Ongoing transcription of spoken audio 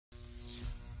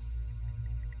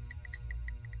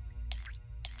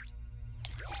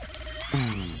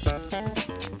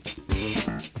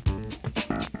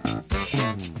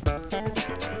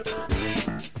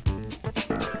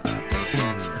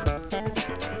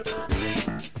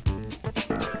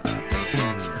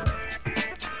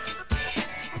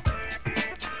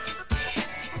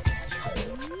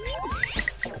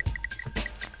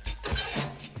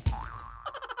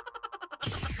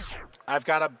I've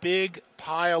got a big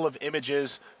pile of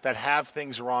images that have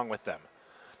things wrong with them.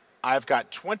 I've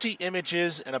got 20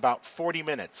 images in about 40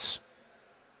 minutes.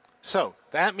 So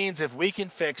that means if we can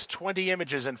fix 20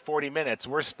 images in 40 minutes,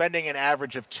 we're spending an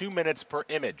average of 2 minutes per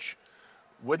image.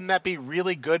 Wouldn't that be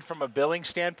really good from a billing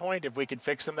standpoint if we could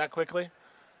fix them that quickly?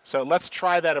 So let's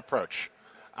try that approach.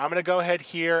 I'm going to go ahead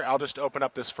here. I'll just open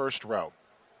up this first row.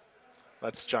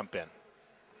 Let's jump in.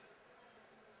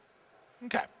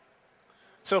 Okay.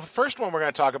 So the first one we're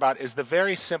going to talk about is the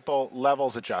very simple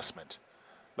levels adjustment.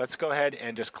 Let's go ahead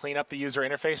and just clean up the user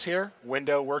interface here.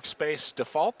 Window, workspace,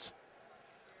 default.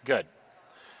 Good.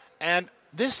 And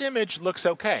this image looks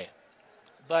okay,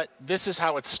 but this is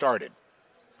how it started.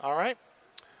 All right?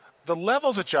 The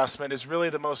levels adjustment is really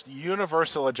the most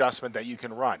universal adjustment that you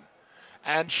can run.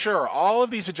 And sure, all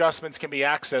of these adjustments can be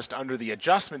accessed under the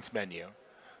adjustments menu,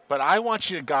 but I want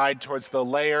you to guide towards the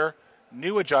layer,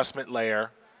 new adjustment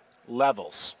layer,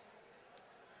 levels.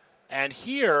 And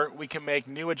here we can make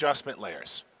new adjustment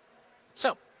layers.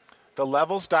 So the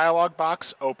levels dialog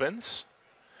box opens,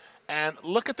 and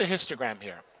look at the histogram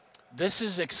here. This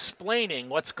is explaining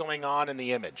what's going on in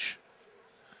the image.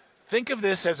 Think of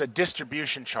this as a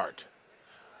distribution chart.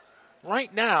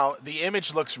 Right now, the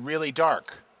image looks really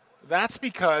dark. That's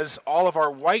because all of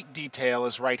our white detail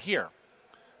is right here.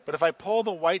 But if I pull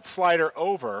the white slider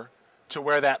over to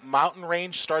where that mountain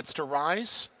range starts to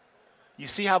rise, you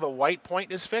see how the white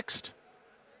point is fixed?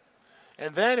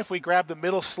 And then if we grab the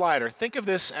middle slider, think of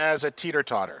this as a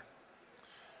teeter-totter.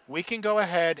 We can go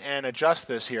ahead and adjust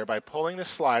this here by pulling the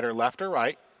slider left or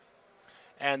right,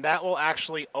 and that will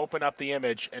actually open up the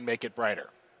image and make it brighter.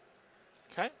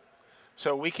 Okay?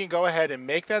 So we can go ahead and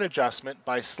make that adjustment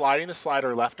by sliding the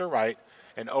slider left or right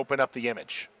and open up the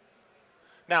image.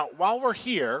 Now, while we're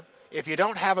here, if you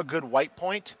don't have a good white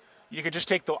point, you can just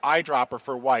take the eyedropper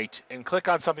for white and click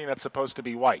on something that's supposed to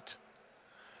be white.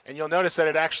 And you'll notice that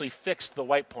it actually fixed the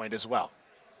white point as well.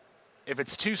 If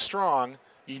it's too strong,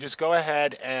 you just go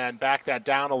ahead and back that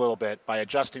down a little bit by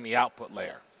adjusting the output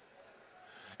layer.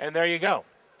 And there you go,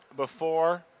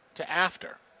 before to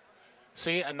after.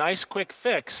 See, a nice quick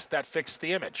fix that fixed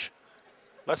the image.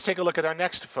 Let's take a look at our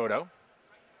next photo.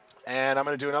 And I'm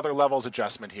going to do another levels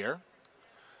adjustment here.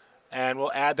 And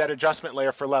we'll add that adjustment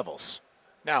layer for levels.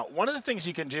 Now, one of the things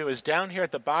you can do is down here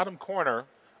at the bottom corner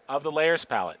of the layers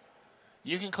palette,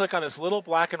 you can click on this little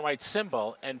black and white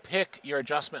symbol and pick your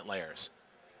adjustment layers.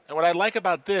 And what I like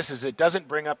about this is it doesn't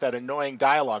bring up that annoying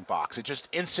dialog box. It just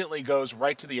instantly goes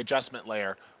right to the adjustment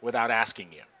layer without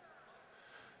asking you.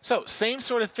 So, same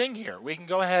sort of thing here. We can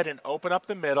go ahead and open up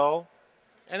the middle,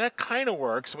 and that kind of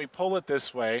works. We pull it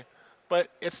this way,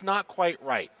 but it's not quite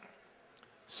right.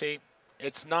 See,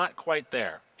 it's not quite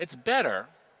there. It's better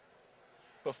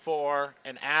before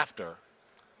and after,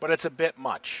 but it's a bit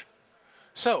much.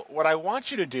 So what I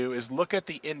want you to do is look at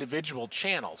the individual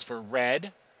channels for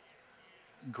red,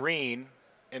 green,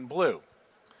 and blue.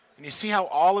 And you see how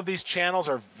all of these channels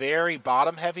are very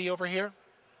bottom heavy over here?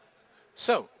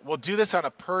 So we'll do this on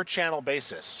a per channel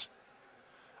basis.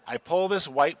 I pull this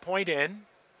white point in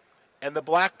and the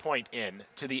black point in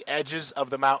to the edges of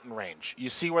the mountain range. You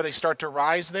see where they start to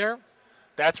rise there?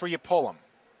 That's where you pull them.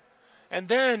 And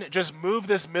then just move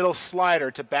this middle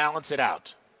slider to balance it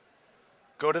out.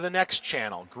 Go to the next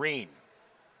channel, green.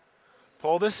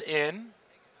 Pull this in,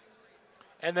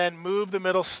 and then move the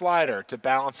middle slider to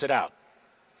balance it out.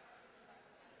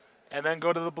 And then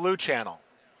go to the blue channel.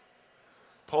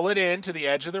 Pull it in to the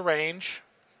edge of the range,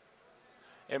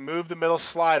 and move the middle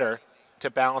slider to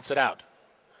balance it out.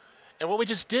 And what we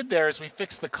just did there is we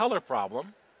fixed the color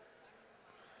problem.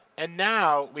 And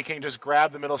now we can just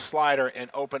grab the middle slider and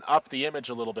open up the image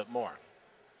a little bit more.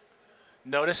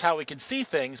 Notice how we can see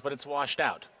things, but it's washed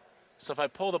out. So if I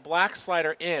pull the black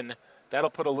slider in,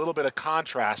 that'll put a little bit of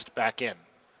contrast back in.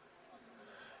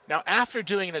 Now, after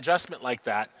doing an adjustment like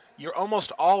that, you're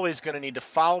almost always going to need to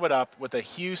follow it up with a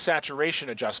hue saturation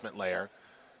adjustment layer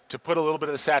to put a little bit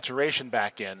of the saturation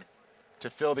back in to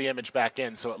fill the image back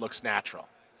in so it looks natural.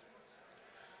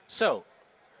 So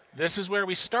this is where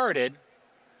we started.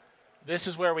 This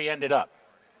is where we ended up.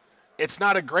 It's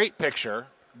not a great picture,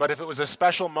 but if it was a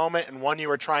special moment and one you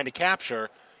were trying to capture,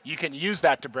 you can use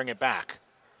that to bring it back.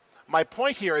 My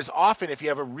point here is often if you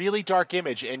have a really dark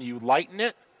image and you lighten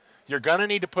it, You're going to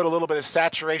need to put a little bit of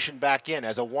saturation back in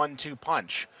as a 1-2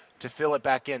 punch to fill it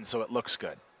back in so it looks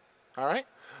good. All right?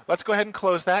 Let's go ahead and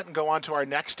close that and go on to our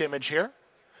next image here.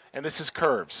 And this is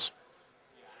curves.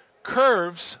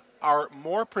 Curves are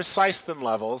more precise than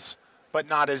levels, but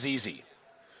not as easy.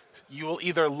 You will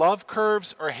either love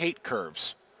curves or hate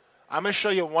curves. I'm going to show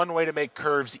you one way to make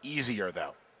curves easier,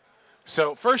 though.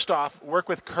 So first off, work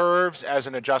with curves as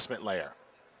an adjustment layer.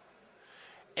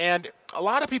 And a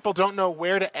lot of people don't know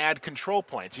where to add control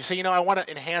points. You say, you know, I want to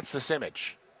enhance this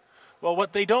image. Well,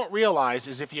 what they don't realize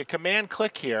is if you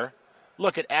command-click here,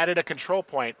 look, it added a control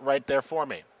point right there for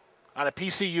me. On a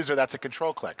PC user, that's a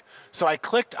control click. So I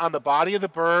clicked on the body of the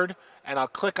bird, and I'll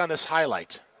click on this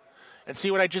highlight. And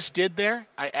see what I just did there?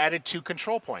 I added 2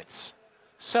 control points.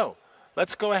 So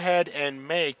let's go ahead and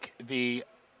make the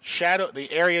shadow,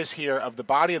 the areas here of the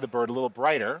body of the bird a little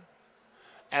brighter.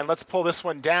 And let's pull this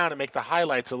one down and make the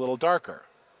highlights a little darker.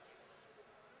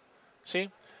 See?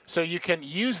 So you can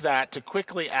use that to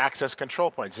quickly access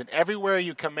control points. And everywhere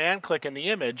you command click in the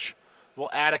image will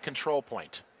add a control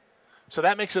point. So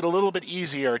that makes it a little bit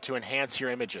easier to enhance your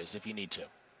images if you need to.